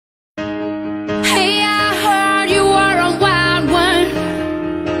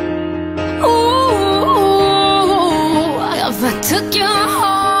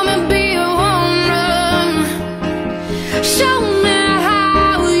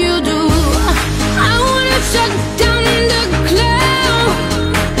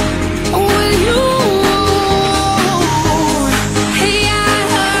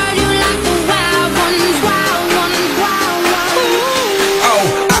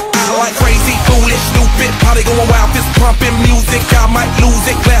going wild, fist pumping music. I might lose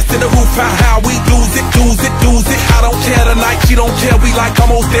it. Glass to the roof, how we lose it, lose it, lose it. I don't care tonight, she don't care. We like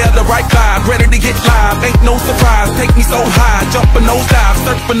almost there, the right vibe, ready to get live. Ain't no surprise, take me so high, jumping those dives,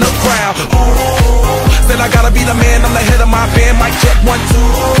 surfing the crowd. Ooh, said I gotta be the man, I'm the head of my band. Mic check 1,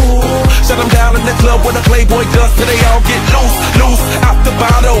 2. Shut them down in the club with a Playboy does till they all get loose, loose out the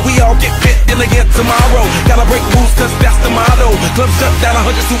bottle. We all get fit in again tomorrow. Gotta break rules 'cause that's the motto. Club shut down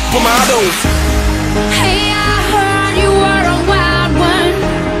 100 supermodels. Hey, I heard you were a wild one.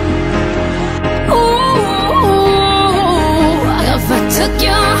 Ooh, if I took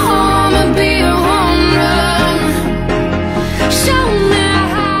you home and be a home run, show me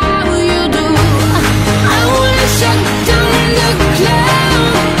how you do. I wanna shut down the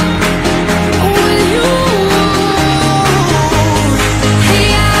club with you. Hey,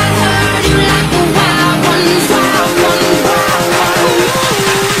 I heard you like the wild ones, wild ones, wild ones.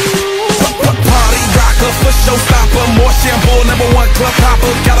 Party rocker for showstopper, more shampoo, #1 club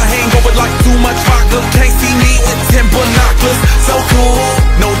hopper. Got a hangover like too much vodka. Can't see me with 10 binoculars. So cool,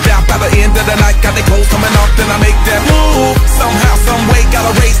 no doubt by the end of the night. Got the clothes coming off, then I make that move. Somehow, some way,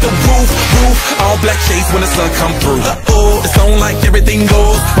 gotta raise the roof, roof. All black shades when the sun come through. Uh-oh, it's on like everything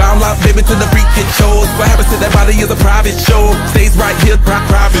goes. Wild out, baby, to the freak it shows. What happens to that body is a private show. Stays right here,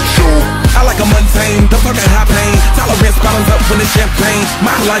 private show. I like a mundane, don't talk at high pain. Tolerance bottoms up when it's champagne.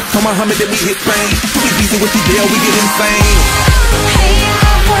 My life, come Muhammad, then we hit fame. We easy with the deal, we get insane. Hey,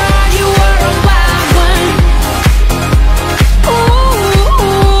 I heard you were a wild one. Ooh,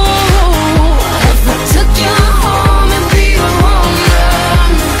 if I took you home and be a home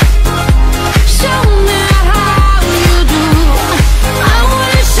run, show me how you do. I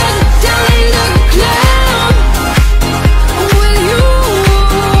wanna shut down the club with you.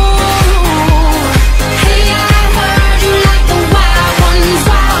 Hey, I heard you like the wild ones,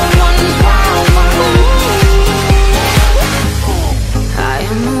 wild ones, wild ones. I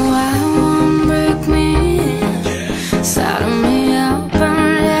am the wild one, break me in, saddle me up and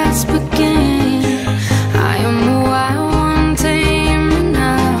let's begin. I am the wild one, tame me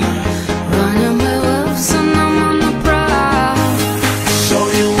now, running with wolves and I'm on the prowl. Show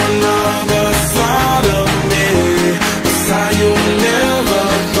you another side of me, a side you never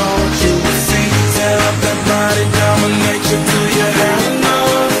thought you would see. Tear up that body, dominate you till you have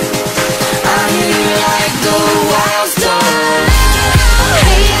enough. I hear you like the wild star.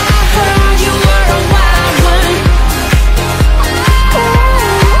 Hey, I heard you were a wild one. Ooh,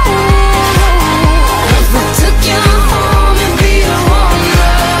 if I took you home and be a home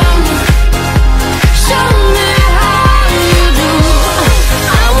run, show me how you do.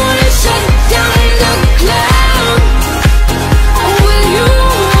 I wanna shut down the club with you.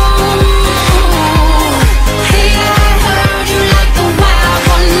 Hey, I heard you like the wild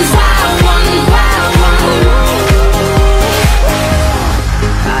ones, wild ones, wild ones.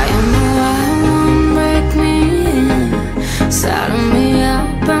 I am the wild one, break me in, saddle me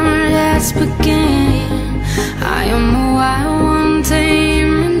up and let's begin. I am the wild one,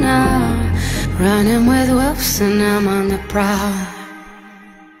 tame me now, running with wolves and I'm on the prowl.